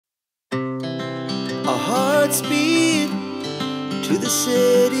Our hearts beat to the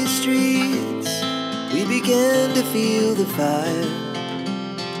city streets. We began to feel the fire.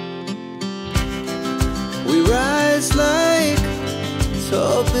 We rise like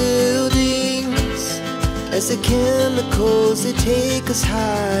tall buildings as the chemicals, they take us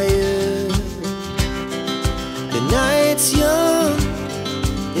higher. The night's young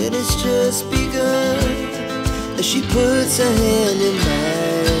and it's just begun as she puts her hand in mine.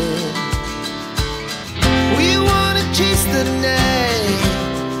 We wanna chase the night,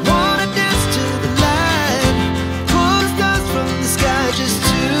 wanna dance to the light, pull the stars from the sky, just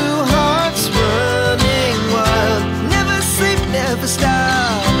two hearts running wild. Never sleep, never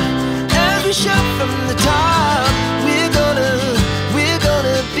stop, as we shout from the top. We're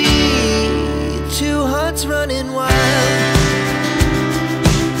gonna be two hearts running wild.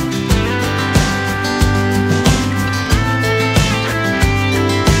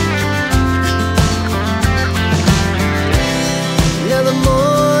 Now the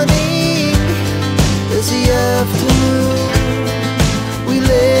morning is the afternoon. We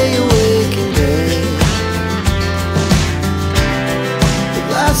lay awake in bed. It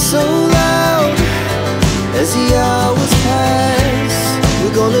laughs so loud as the hours pass.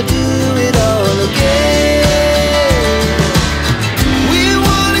 We're gonna do